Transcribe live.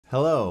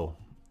Hello,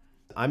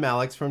 I'm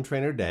Alex from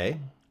TrainerDay,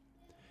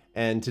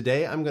 and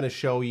today I'm going to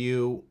show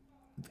you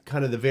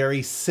kind of the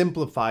very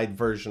simplified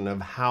version of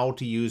how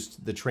to use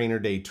the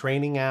TrainerDay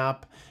training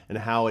app and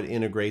how it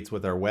integrates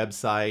with our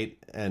website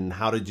and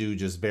how to do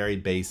just very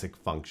basic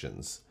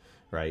functions,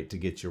 right, to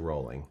get you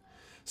rolling.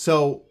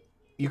 So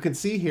you can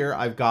see here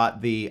I've got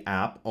the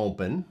app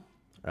open,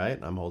 right?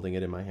 I'm holding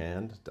it in my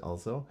hand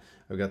also.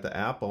 I've got the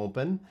app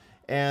open,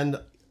 and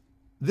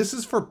this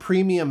is for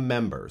premium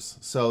members.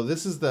 So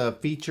this is the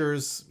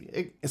features.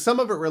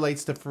 Some of it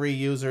relates to free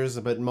users,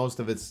 but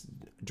most of it's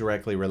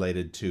directly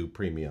related to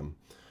premium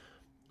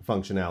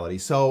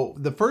functionality. So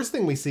the first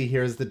thing we see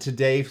here is the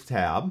Today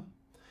tab.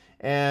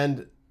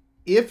 And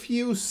if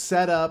you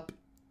set up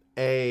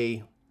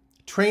a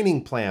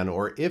training plan,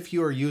 or if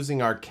you are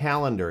using our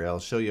calendar, I'll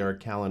show you our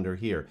calendar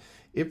here.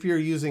 If you're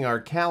using our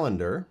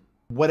calendar,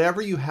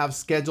 whatever you have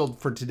scheduled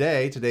for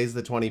today, today's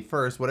the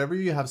 21st, whatever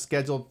you have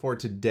scheduled for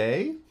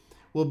today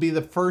will be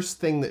the first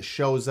thing that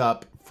shows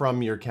up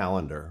from your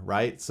calendar,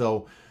 right?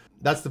 So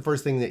that's the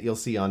first thing that you'll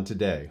see on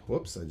today.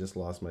 Whoops, I just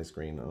lost my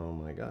screen. Oh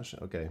my gosh,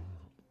 okay.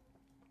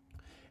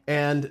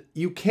 And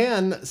you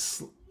can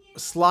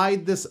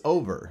slide this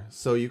over.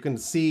 So you can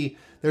see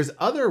there's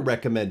other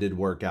recommended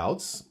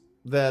workouts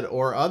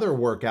or other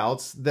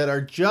workouts that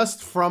are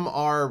just from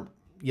our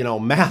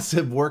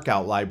massive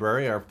workout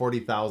library, our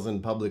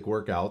 40,000 public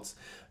workouts,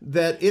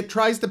 that it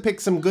tries to pick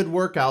some good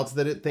workouts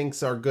that it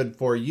thinks are good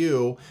for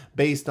you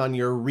based on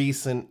your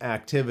recent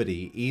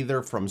activity,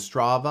 either from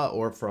Strava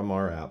or from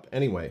our app.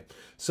 Anyway,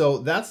 so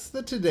that's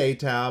the Today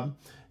tab.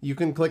 You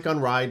can click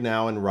on Ride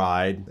Now and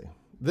ride.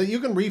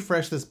 You can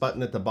refresh this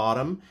button at the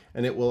bottom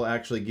and it will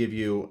actually give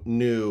you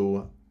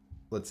new,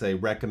 let's say,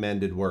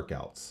 recommended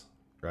workouts,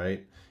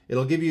 right?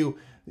 It'll give you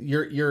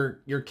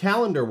your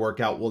calendar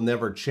workout will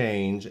never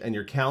change, and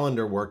your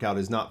calendar workout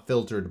is not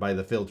filtered by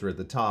the filter at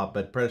the top,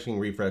 but pressing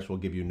refresh will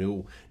give you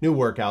new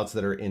workouts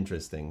that are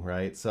interesting,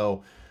 right?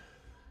 So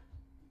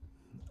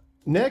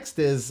next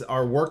is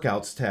our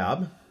workouts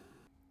tab.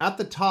 At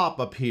the top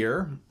up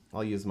here,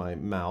 I'll use my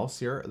mouse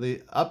here,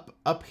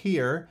 up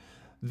here,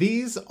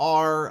 these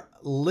are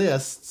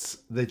lists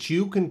that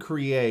you can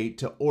create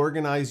to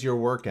organize your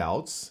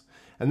workouts.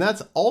 And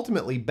that's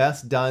ultimately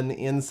best done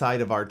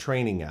inside of our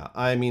training app.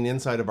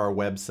 Inside of our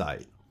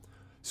website.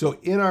 So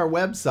in our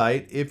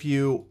website, if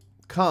you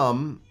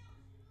come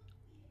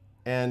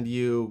and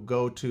you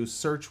go to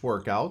search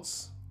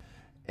workouts,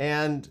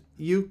 and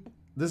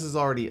these are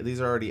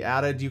already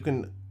added. You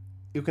can,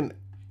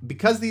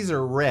 because these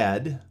are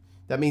red,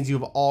 that means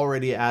you've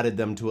already added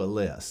them to a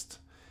list.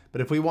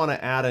 But if we want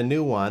to add a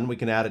new one, we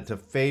can add it to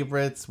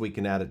favorites, we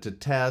can add it to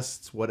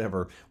tests,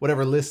 whatever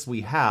lists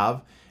we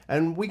have.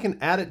 And we can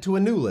add it to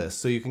a new list,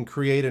 so you can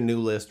create a new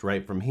list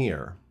right from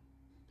here.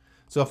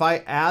 So if I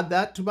add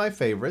that to my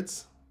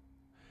favorites,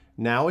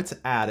 now it's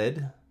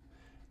added.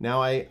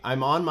 Now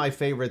I'm on my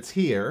favorites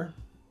here,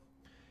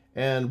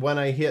 and when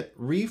I hit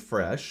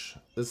refresh,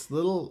 this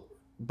little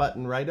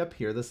button right up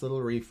here, this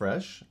little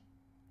refresh,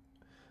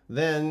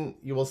 then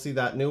you will see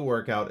that new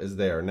workout is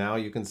there. Now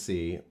you can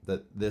see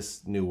that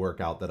this new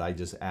workout that I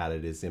just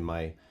added is in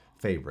my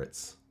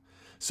favorites.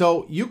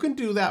 So you can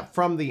do that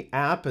from the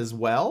app as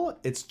well.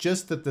 It's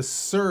just that the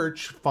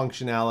search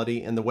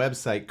functionality in the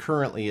website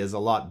currently is a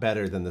lot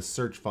better than the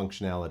search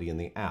functionality in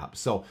the app.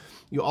 So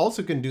you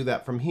also can do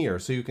that from here.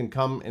 So you can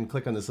come and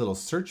click on this little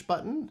search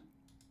button.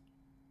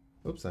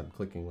 Oops, I'm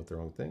clicking with the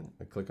wrong thing.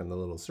 I click on the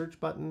little search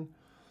button.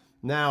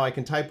 Now I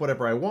can type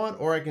whatever I want,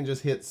 or I can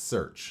just hit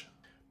search.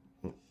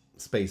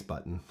 Space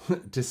button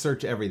to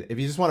search everything. If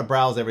you just want to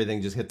browse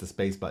everything, just hit the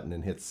space button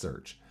and hit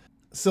search.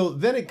 So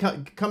then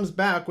it comes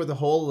back with a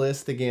whole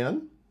list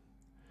again.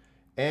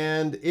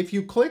 And if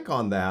you click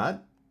on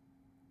that,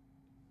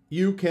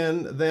 you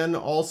can then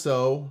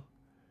also,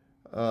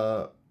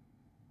 so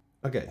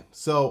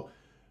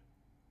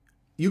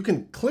you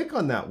can click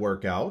on that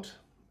workout,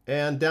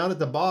 and down at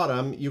the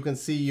bottom, you can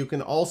see you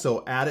can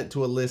also add it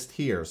to a list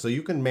here. So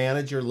you can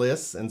manage your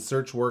lists and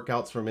search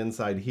workouts from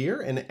inside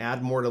here and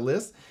add more to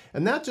lists.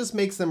 And that just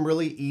makes them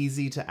really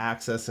easy to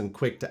access and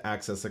quick to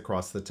access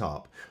across the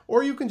top.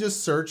 Or you can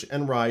just search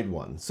and ride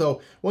one.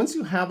 So once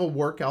you have a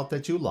workout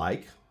that you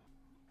like,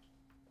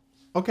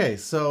 okay,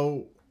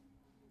 so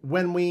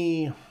when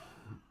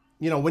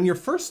you're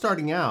first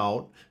starting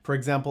out, for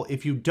example,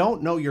 if you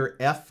don't know your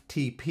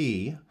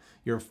FTP,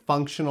 your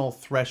functional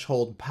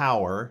threshold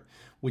power,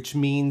 which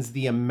means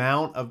the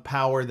amount of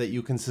power that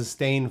you can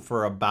sustain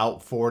for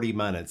about 40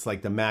 minutes,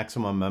 like the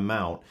maximum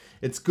amount,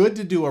 it's good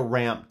to do a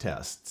ramp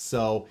test.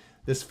 So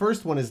this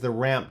first one is the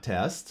ramp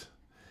test,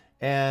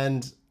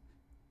 and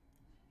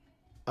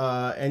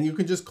you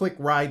can just click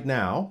Ride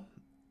Now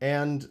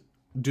and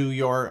do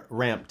your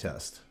ramp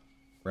test,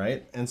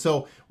 right? And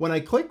so when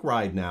I click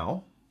Ride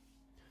Now,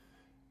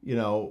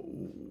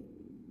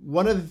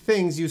 one of the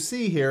things you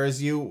see here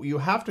is you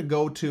have to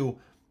go to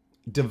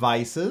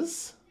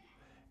Devices,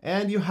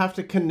 and you have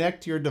to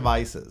connect your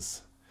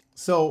devices.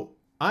 So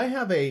I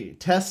have a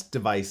test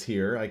device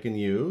here I can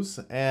use,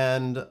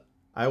 and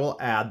I will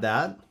add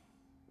that.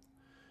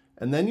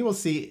 And then you will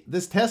see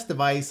this test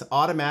device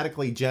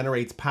automatically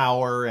generates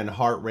power and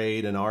heart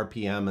rate and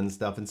RPM and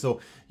stuff. And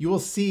so you will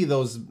see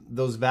those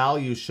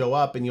values show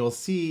up, and you'll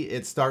see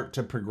it start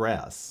to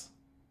progress,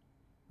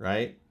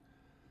 right?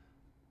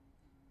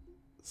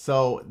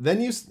 So then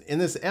in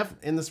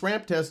this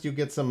ramp test, you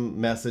get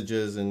some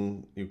messages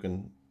and you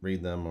can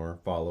read them or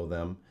follow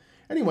them.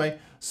 Anyway,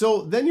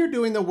 so then you're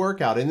doing the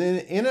workout, and then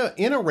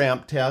in a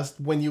ramp test,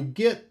 when you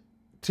get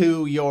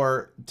to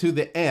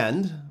the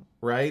end,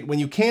 right? When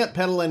you can't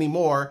pedal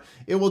anymore,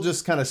 it will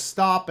just kind of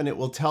stop and it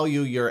will tell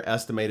you your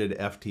estimated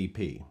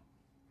FTP.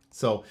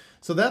 So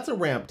that's a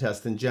ramp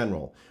test in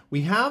general.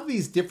 We have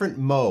these different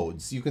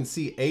modes. You can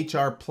see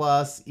HR+,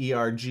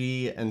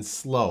 ERG, and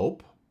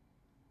slope.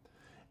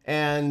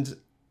 And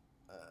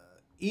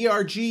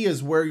ERG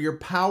is where your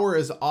power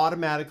is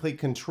automatically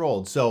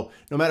controlled. So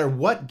no matter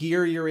what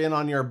gear you're in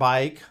on your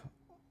bike,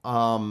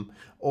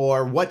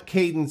 or what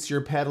cadence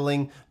you're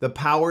pedaling, the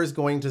power is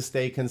going to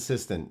stay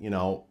consistent, you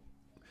know.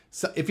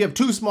 So if you have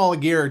too small a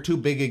gear or too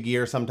big a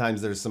gear,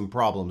 sometimes there's some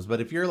problems.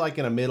 But if you're like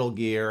in a middle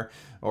gear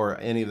or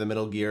any of the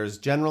middle gears,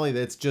 generally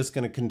it's just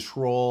going to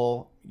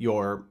control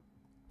the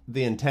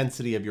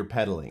intensity of your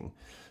pedaling.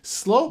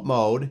 Slope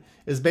mode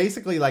is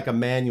basically like a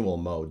manual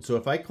mode. So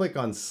if I click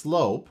on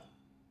slope,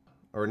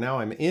 or now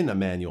I'm in a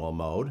manual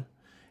mode,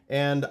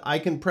 and I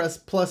can press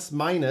plus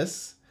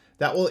minus,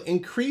 that will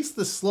increase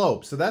the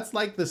slope. So that's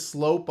like the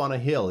slope on a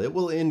hill. It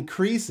will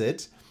increase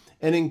it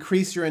and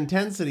increase your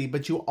intensity,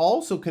 but you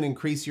also can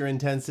increase your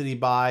intensity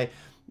by,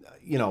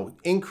 you know,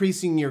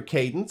 increasing your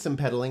cadence and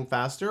pedaling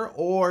faster,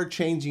 or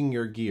changing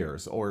your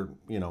gears, or,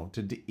 you know,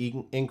 to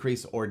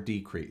increase or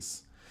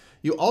decrease.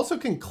 You also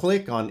can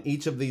click on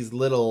each of these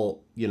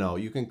little, you know,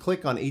 you can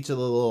click on each of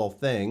the little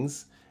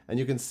things, and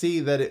you can see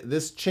that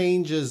this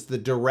changes the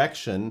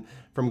direction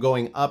from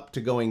going up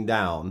to going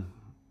down,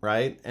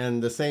 right?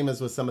 And the same as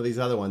with some of these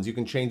other ones. You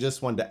can change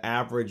this one to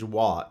average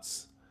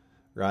watts,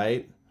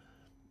 right?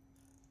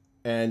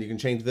 And you can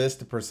change this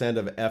to percent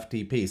of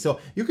FTP. So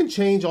you can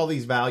change all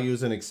these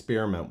values and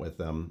experiment with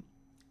them.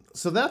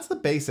 So that's the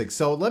basics.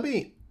 So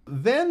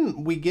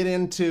then we get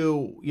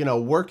into, you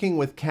know, working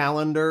with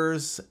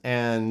calendars,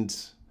 and,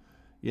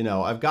 you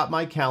know, I've got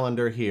my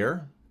calendar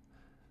here.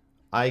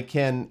 I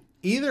can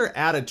either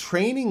add a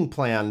training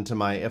plan to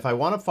if I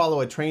want to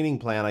follow a training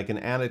plan, I can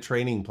add a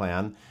training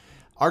plan.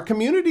 Our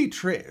community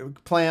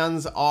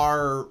plans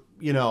are,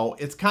 you know,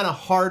 it's kind of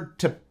hard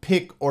to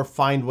pick or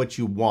find what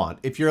you want.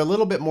 If you're a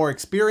little bit more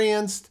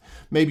experienced,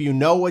 maybe you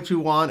know what you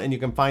want and you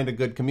can find a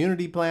good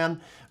community plan.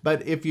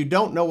 But if you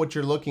don't know what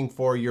you're looking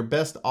for, you're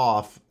best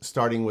off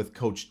starting with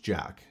Coach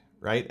Jack,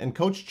 right? And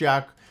Coach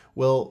Jack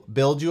will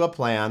build you a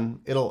plan.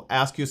 It'll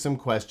ask you some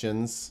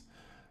questions,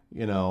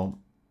 you know.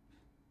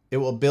 It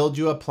will build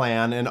you a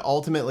plan, and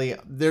ultimately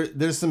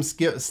there's some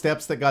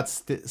steps that got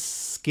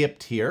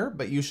skipped here,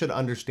 but you should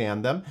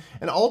understand them.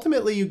 And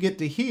ultimately you get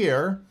to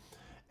here,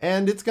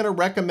 and it's going to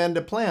recommend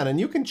a plan, and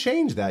you can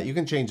change that. You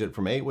can change it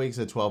from 8 weeks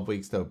to 12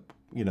 weeks to,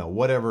 you know,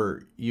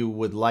 whatever you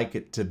would like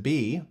it to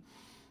be.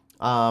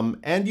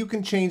 And you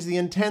can change the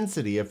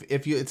intensity.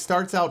 If it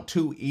starts out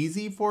too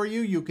easy for you,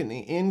 you can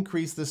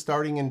increase the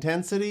starting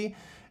intensity.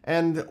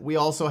 And we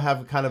also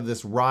have kind of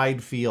this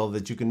ride feel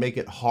that you can make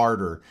it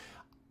harder.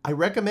 I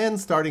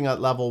recommend starting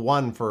at level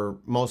 1 for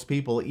most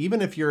people,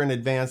 even if you're an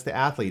advanced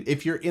athlete.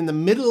 If you're in the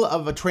middle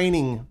of a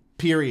training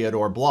period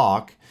or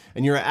block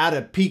and you're at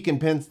a peak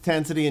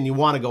intensity and you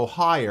want to go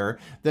higher,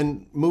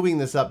 then moving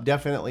this up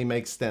definitely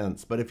makes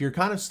sense. But if you're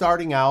kind of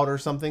starting out or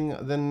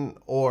something,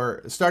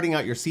 or starting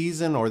out your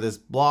season or this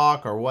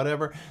block or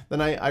whatever, then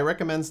I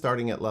recommend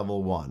starting at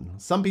level 1.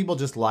 Some people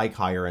just like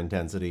higher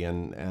intensity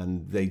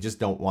and they just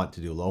don't want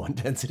to do low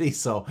intensity,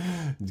 so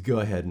go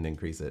ahead and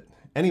increase it.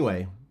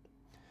 Anyway,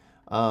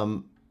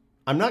 I'm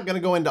not going to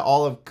go into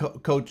all of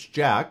Coach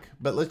Jack,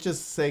 but let's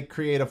just say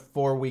create a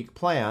 4-week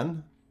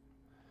plan,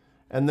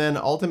 and then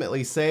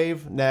ultimately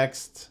save,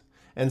 next,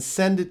 and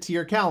send it to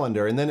your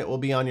calendar, and then it will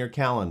be on your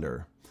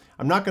calendar.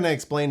 I'm not going to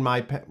explain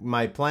my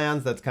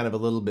plans. That's kind of a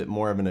little bit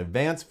more of an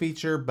advanced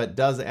feature, but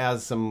does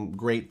add some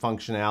great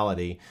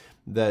functionality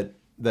that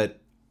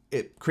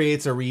it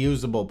creates a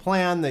reusable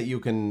plan that you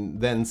can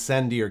then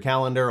send to your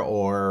calendar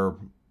or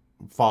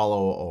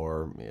follow,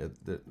 or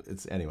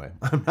it's anyway,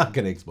 I'm not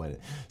going to explain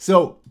it.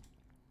 So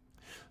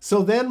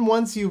then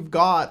once you've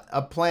got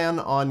a plan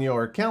on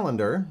your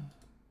calendar,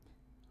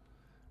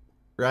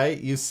 right,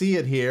 you see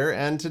it here,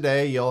 and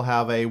today you'll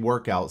have a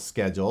workout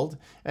scheduled,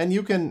 and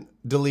you can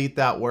delete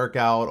that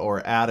workout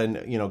or add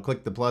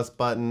click the plus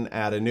button,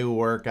 add a new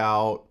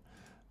workout,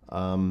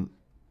 and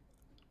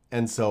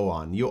so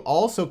on. You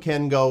also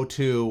can go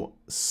to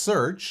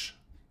search,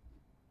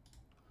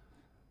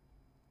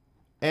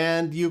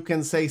 and you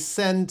can say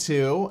send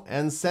to,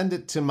 and send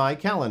it to my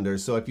calendar.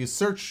 So if you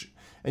search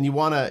and you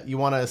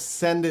wanna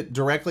send it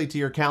directly to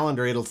your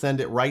calendar, it'll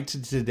send it right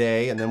to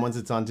today, and then once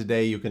it's on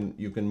today, you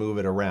can move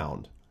it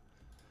around.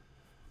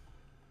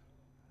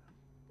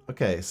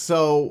 Okay,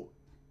 so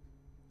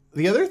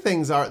the other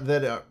things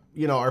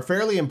are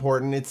fairly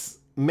important. It's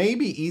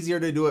maybe easier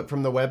to do it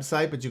from the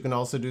website, but you can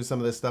also do some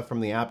of this stuff from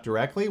the app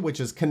directly, which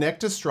is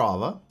connect to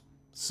Strava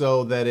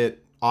so that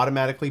it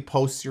automatically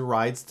posts your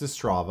rides to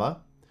Strava.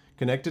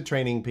 Connect to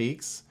Training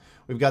Peaks.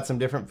 We've got some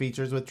different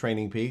features with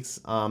Training Peaks.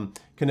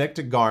 Connect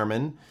to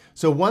Garmin.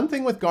 So one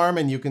thing with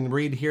Garmin, you can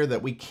read here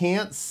that we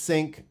can't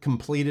sync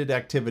completed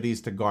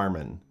activities to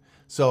Garmin.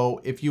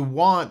 So if you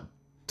want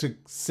to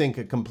sync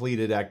a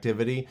completed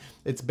activity,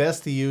 it's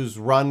best to use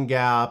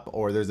RunGap,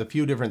 or there's a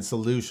few different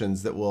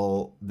solutions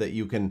that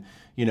you can,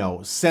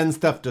 send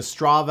stuff to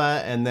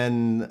Strava, and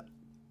then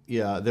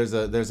there's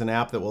an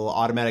app that will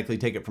automatically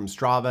take it from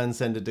Strava and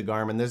send it to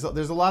Garmin.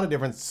 There's a lot of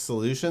different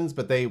solutions,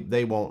 but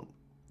they won't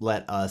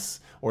let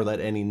us or let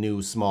any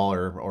new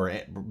smaller or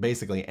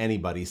basically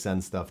anybody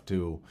send stuff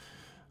to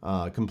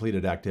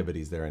completed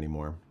activities there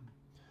anymore.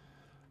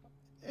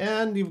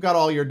 And you've got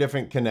all your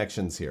different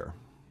connections here.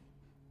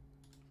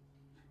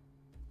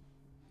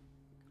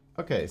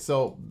 Okay,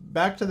 so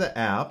back to the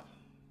app.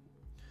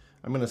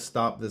 I'm going to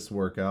stop this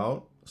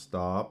workout.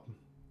 Stop.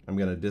 I'm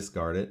going to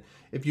discard it.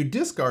 If you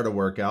discard a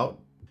workout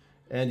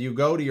and you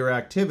go to your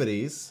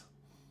activities,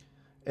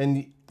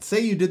 and say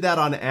you did that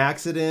on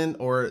accident,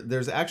 or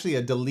there's actually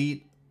a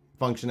delete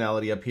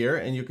functionality up here,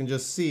 and you can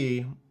just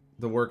see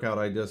the workout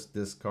I just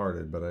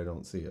discarded, but I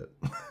don't see it.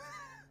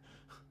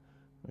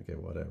 Okay,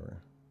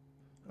 whatever.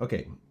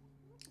 Okay,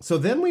 so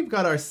then we've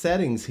got our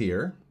settings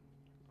here.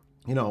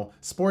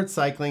 Sports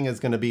cycling is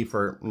going to be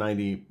for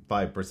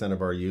 95%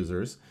 of our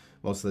users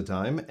most of the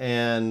time.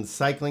 And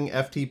cycling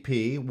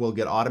FTP will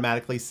get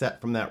automatically set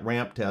from that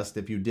ramp test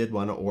if you did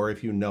one or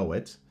if you know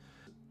it.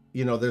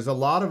 There's a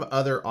lot of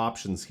other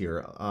options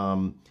here.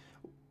 I'm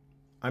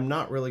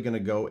not really going to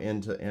go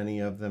into any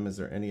of them. Is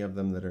there any of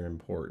them that are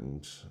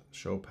important?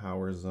 Show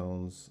power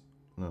zones.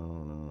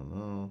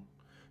 No.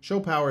 Show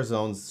power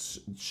zones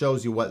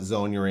shows you what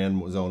zone you're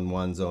in, zone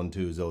 1, zone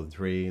 2, zone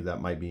 3.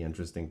 That might be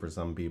interesting for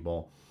some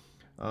people.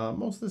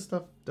 Most of this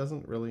stuff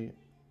doesn't really...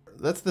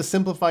 That's the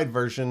simplified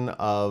version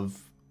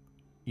of,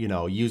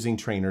 using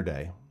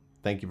TrainerDay.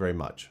 Thank you very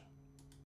much.